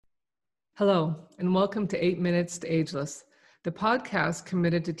Hello, and welcome to 8 Minutes to Ageless, the podcast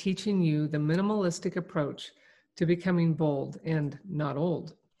committed to teaching you the minimalistic approach to becoming bold and not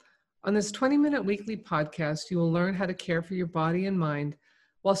old. On this 20-minute weekly podcast, you will learn how to care for your body and mind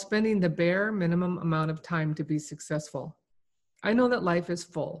while spending the bare minimum amount of time to be successful. I know that life is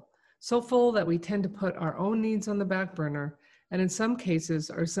full, so full that we tend to put our own needs on the back burner, and in some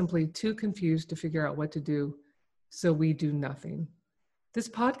cases are simply too confused to figure out what to do, so we do nothing. This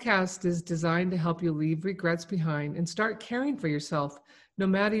podcast is designed to help you leave regrets behind and start caring for yourself, no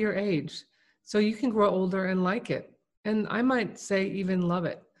matter your age, so you can grow older and like it. And I might say even love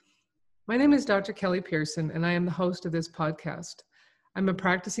it. My name is Dr. Kelly Pearson, and I am the host of this podcast. I'm a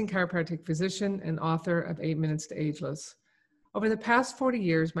practicing chiropractic physician and author of 8 Minutes to Ageless. Over the past 40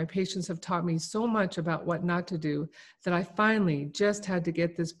 years, my patients have taught me so much about what not to do that I finally just had to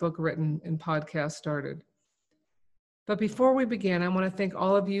get this book written and podcast started. But before we begin, I want to thank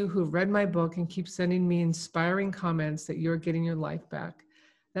all of you who've read my book and keep sending me inspiring comments that you're getting your life back.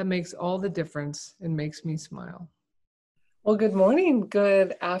 That makes all the difference and makes me smile. Well, good morning,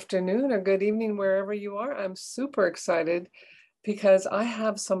 good afternoon, or good evening, wherever you are. I'm super excited because I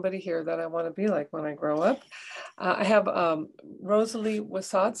have somebody here that I want to be like when I grow up. I have Rosalie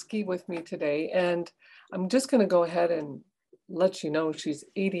Wasotsky with me today, and I'm just going to go ahead and let you know she's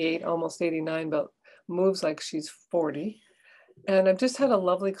 88, almost 89, but moves like she's 40. And I've just had a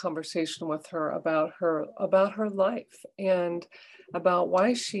lovely conversation with her about her life and about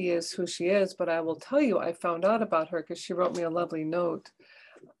why she is who she is. But I will tell you, I found out about her because she wrote me a lovely note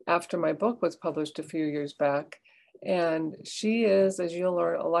after my book was published a few years back. And she is, as you'll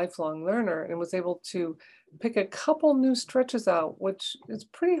learn, a lifelong learner and was able to pick a couple new stretches out, which is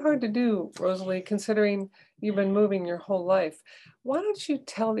pretty hard to do, Rosalie, considering you've been moving your whole life. Why don't you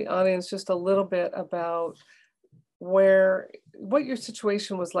tell the audience just a little bit about what your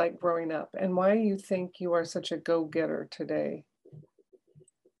situation was like growing up and why you think you are such a go-getter today?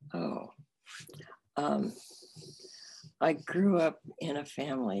 I grew up in a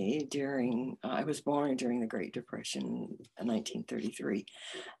family I was born during the Great Depression in 1933.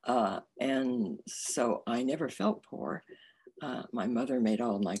 And so I never felt poor. My mother made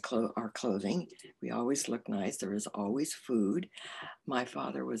all our clothing. We always looked nice. There was always food. My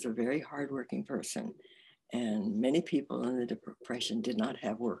father was a very hardworking person. And many people in the Depression did not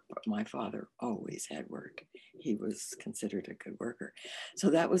have work, but my father always had work. He was considered a good worker. So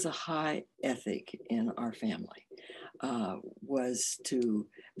that was a high ethic in our family, was to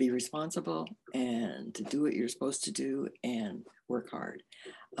be responsible and to do what you're supposed to do and work hard.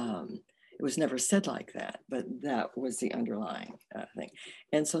 It was never said like that, but that was the underlying thing.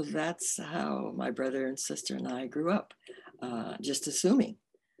 And so that's how my brother and sister and I grew up, just assuming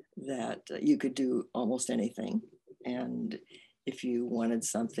that you could do almost anything. And if you wanted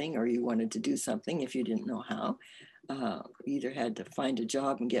something or you wanted to do something, if you didn't know how, you either had to find a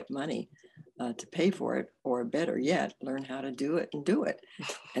job and get money to pay for it, or better yet, learn how to do it and do it.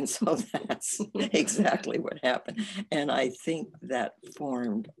 And so that's exactly what happened. And I think that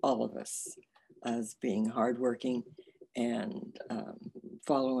formed all of us as being hardworking and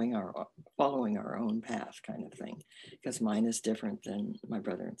following our own path, kind of thing, because mine is different than my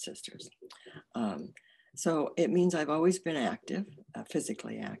brother and sister's. So it means I've always been active,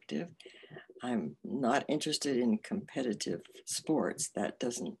 physically active. I'm not interested in competitive sports. That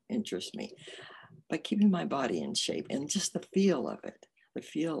doesn't interest me. But keeping my body in shape and just the feel of it, the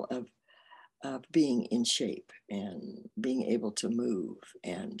feel of being in shape and being able to move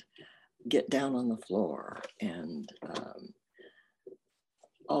and get down on the floor and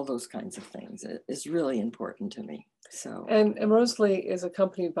all those kinds of things is really important to me. So and Rosalie is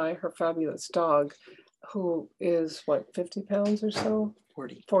accompanied by her fabulous dog, who is 50 pounds or so?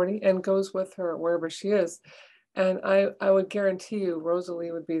 40, and goes with her wherever she is. And I would guarantee you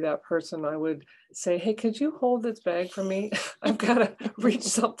Rosalie would be that person I would say, hey, could you hold this bag for me? I've got to reach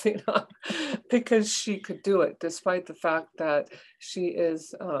something up, because she could do it despite the fact that she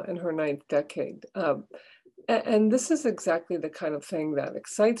is in her 9th decade. And this is exactly the kind of thing that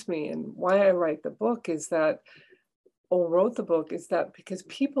excites me, and why I write the book is that, or wrote the book, is that because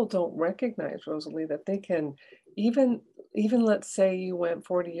people don't recognize, Rosalie, that they can, even let's say you went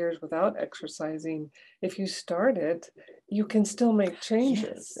 40 years without exercising, if you started, you can still make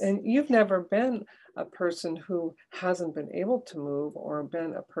changes. Yes. And you've never been a person who hasn't been able to move, or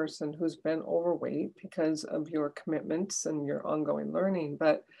been a person who's been overweight because of your commitments and your ongoing learning,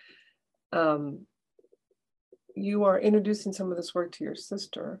 but you are introducing some of this work to your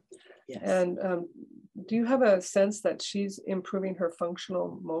sister. yes. And do you have a sense that she's improving her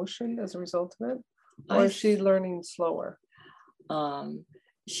functional motion as a result of it? Or is she learning slower?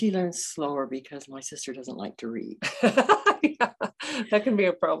 She learns slower because my sister doesn't like to read. Yeah, that can be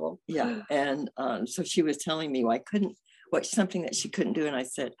a problem. Yeah, and so she was telling me, well, I couldn't, what something that she couldn't do, and I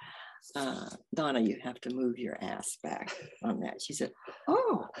said, Donna, you have to move your ass back on that. She said,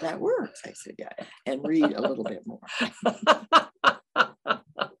 oh, that works. I said, yeah, and read a little bit more.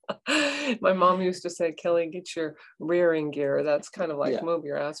 My mom used to say, Kelly, get your rearing gear. That's kind of like Yeah. move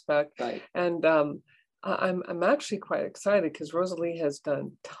your ass back. Right. And I'm actually quite excited because Rosalie has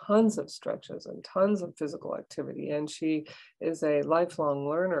done tons of stretches and tons of physical activity, and she is a lifelong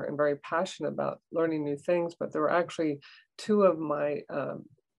learner and very passionate about learning new things. But there were actually two of my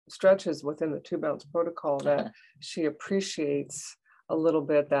stretches within the 2-bounce protocol that she appreciates a little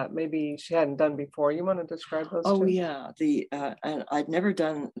bit that maybe she hadn't done before. You want to describe those Oh two? yeah, and I'd never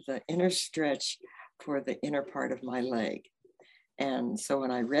done the inner stretch for the inner part of my leg. And so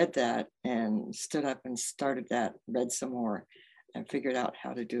when I read that and stood up and started that, read some more and figured out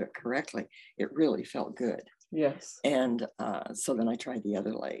how to do it correctly, it really felt good. Yes. And so then I tried the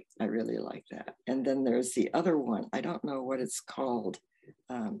other leg. I really like that. And then there's the other one. I don't know what it's called.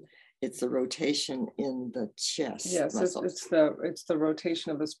 It's a rotation in the chest. Yes, it's the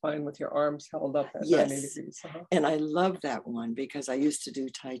rotation of the spine with your arms held up at 90 degrees. And I love that one because I used to do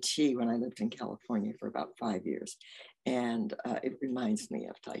Tai Chi when I lived in California for about 5 years. And it reminds me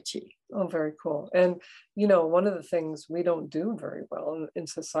of Tai Chi. Oh, very cool. And, you know, one of the things we don't do very well in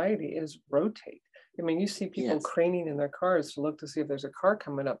society is rotate. I mean, you see people craning in their cars to look to see if there's a car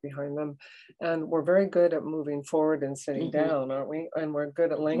coming up behind them. And we're very good at moving forward and sitting down, aren't we? And we're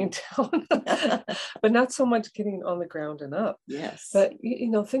good at laying down, but not so much getting on the ground and up. Yes. But, you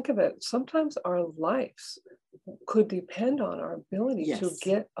know, think of it. Sometimes our lives could depend on our ability to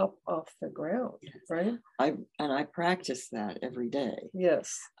get up off the ground, right? I practice that every day.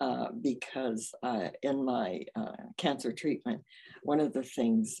 Yes. Because in my cancer treatment, one of the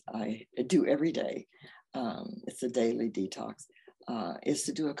things I do every day, it's a daily detox, is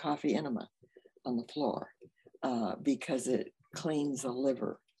to do a coffee enema on the floor because it cleans the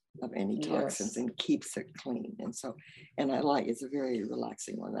liver of any toxins and keeps it clean. And so, and it's a very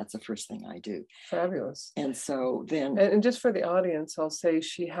relaxing one. That's the first thing I do. Fabulous. And so then. And just for the audience, I'll say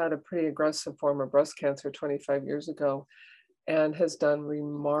she had a pretty aggressive form of breast cancer 25 years ago and has done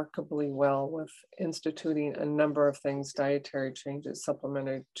remarkably well with instituting a number of things, dietary changes,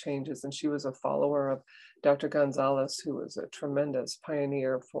 supplementary changes. And she was a follower of Dr. Gonzalez, who was a tremendous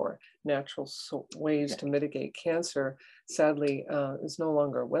pioneer for natural ways to mitigate cancer. Sadly, is no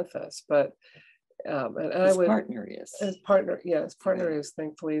longer with us, but his partner is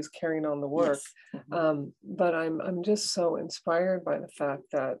thankfully is carrying on the work. But I'm just so inspired by the fact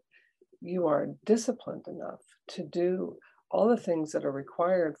that you are disciplined enough to do all the things that are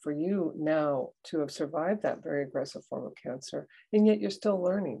required for you now to have survived that very aggressive form of cancer. And yet you're still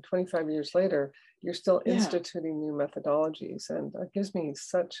learning. 25 years later, you're still instituting new methodologies. And that gives me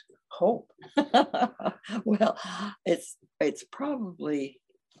such hope. Well, it's probably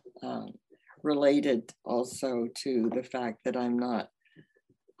related also to the fact that I'm not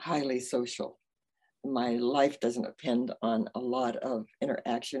highly social. My life doesn't depend on a lot of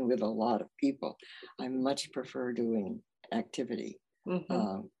interaction with a lot of people. I much prefer doing activity.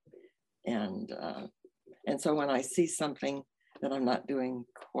 And so when I see something that I'm not doing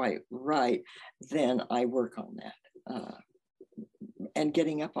quite right, then I work on that. And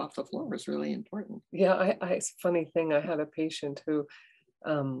getting up off the floor is really important. Yeah, it's a funny thing. I had a patient who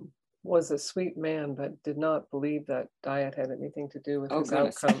was a sweet man, but did not believe that diet had anything to do with his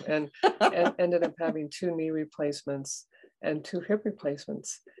outcome, and ended up having 2 knee replacements and 2 hip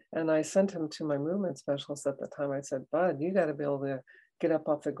replacements. And I sent him to my movement specialist at the time. I said, Bud, you got to be able to get up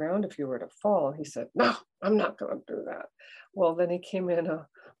off the ground if you were to fall. He said, no, I'm not going to do that. Well, then he came in a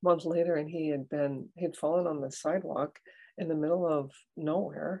month later and he'd fallen on the sidewalk in the middle of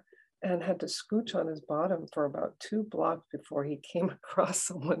nowhere and had to scooch on his bottom for about 2 blocks before he came across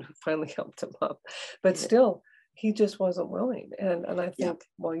someone who finally helped him up. But still, he just wasn't willing. And I think,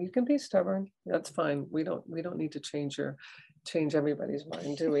 well, you can be stubborn. That's fine. We don't need to change everybody's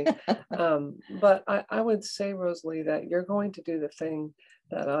mind, do we? But I would say, Rosalie, that you're going to do the thing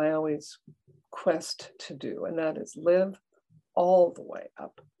that I always quest to do, and that is live all the way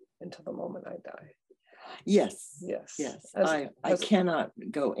up until the moment I die. Yes. I cannot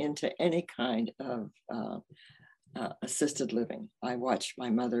go into any kind of assisted living. I watched my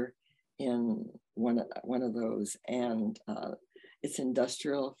mother in one of those, and it's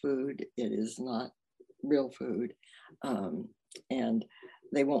industrial food. It is not real food, and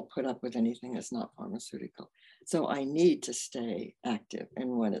they won't put up with anything that's not pharmaceutical. So I need to stay active, and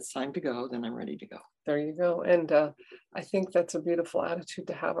when it's time to go, then I'm ready to go. There you go. And I think that's a beautiful attitude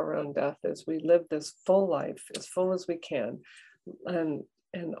to have around death, is we live this full life as full as we can, and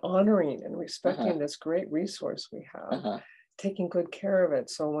honoring and respecting this great resource we have, taking good care of it.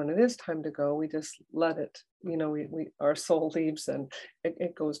 So when it is time to go, we just let it, you know, our soul leaves and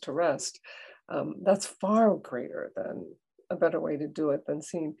it goes to rest. That's far greater than a better way to do it than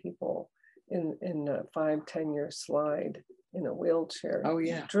seeing people in a 5-10 year slide in a wheelchair,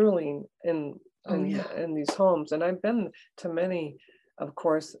 drooling in these homes. And I've been to many, of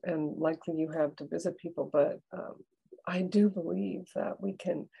course, and likely you have, to visit people, but I do believe that we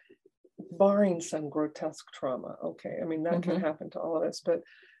can, barring some grotesque trauma, okay, I mean, that can happen to all of us, but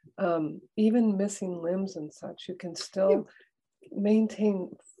even missing limbs and such, you can still maintain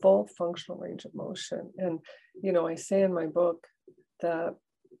full functional range of motion. And, you know, I say in my book that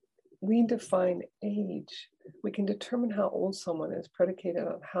we define age. We can determine how old someone is predicated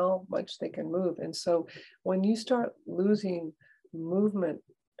on how much they can move. And so when you start losing movement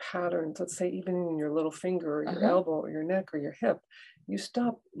patterns, let's say even in your little finger or your elbow or your neck or your hip, you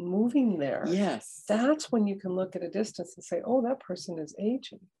stop moving there. Yes. That's when you can look at a distance and say, oh, that person is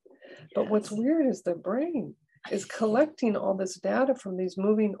aging. But what's weird is the brain is collecting all this data from these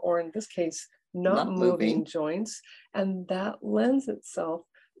moving, or in this case, not moving joints. And that lends itself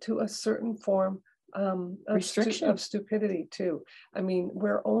to a certain form of stupidity too. I mean,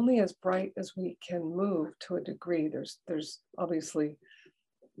 we're only as bright as we can move to a degree. There's obviously,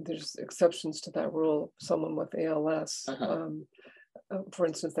 there's exceptions to that rule. Someone with ALS, for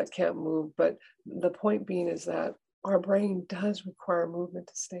instance, that can't move. But the point being is that our brain does require movement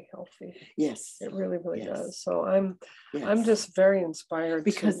to stay healthy. Yes. It really, really does. So I'm just very inspired.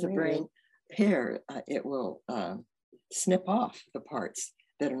 Because the brain pair, it will snip off the parts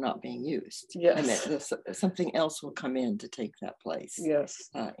that are not being used. Yes. And something else will come in to take that place. Yes.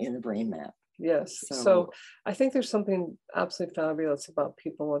 In the brain map. Yes. So I think there's something absolutely fabulous about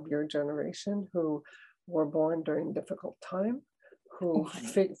people of your generation who were born during a difficult time, who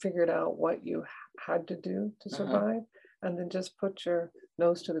figured out what you had to do to survive, and then just put your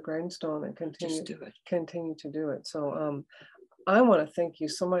nose to the grindstone and continue to do it. So I want to thank you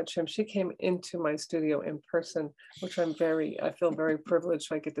so much. She came into my studio in person, which I feel very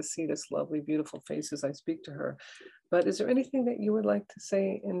privileged. I get to see this lovely, beautiful face as I speak to her. But is there anything that you would like to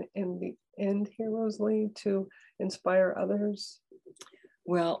say in the end here, Rosalie, to inspire others?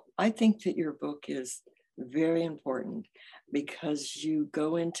 Well, I think that your book is very important because you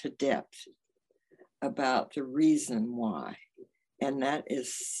go into depth about the reason why. And that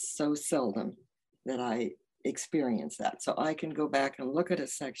is so seldom that I experience that. So I can go back and look at a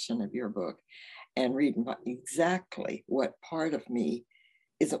section of your book and read exactly what part of me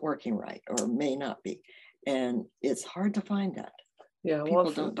isn't working right or may not be. And it's hard to find that. Yeah,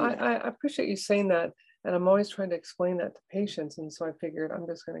 people don't do that. I appreciate you saying that. And I'm always trying to explain that to patients. And so I figured I'm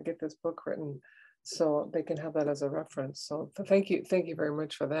just going to get this book written so they can have that as a reference. So thank you very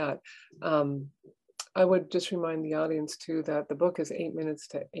much for that. I would just remind the audience too that the book is 8 Minutes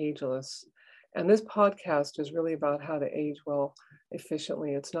to Ageless. And this podcast is really about how to age well,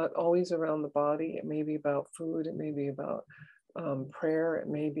 efficiently. It's not always around the body. It may be about food. It may be about prayer. It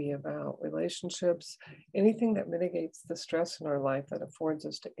may be about relationships, anything that mitigates the stress in our life that affords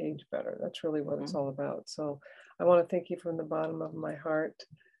us to age better. That's really what it's all about. So I want to thank you from the bottom of my heart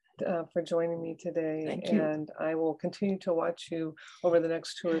for joining me today. Thank you. And I will continue to watch you over the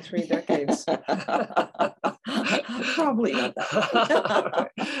next 2 or 3 decades. Probably not that.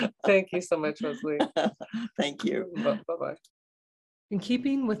 Thank you so much, Rosalie. Thank you. Bye-bye. In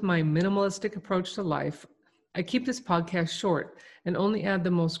keeping with my minimalistic approach to life, I keep this podcast short and only add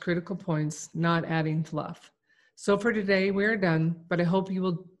the most critical points, not adding fluff. So for today, we are done, but I hope you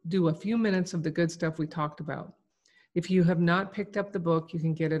will do a few minutes of the good stuff we talked about. If you have not picked up the book, you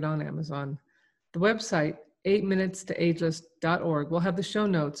can get it on Amazon. The website, 8minutes2ageless.org, will have the show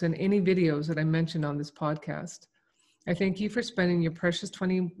notes and any videos that I mentioned on this podcast. I thank you for spending your precious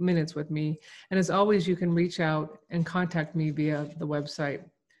 20 minutes with me. And as always, you can reach out and contact me via the website.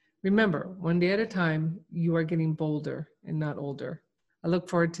 Remember, one day at a time, you are getting bolder and not older. I look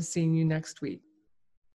forward to seeing you next week.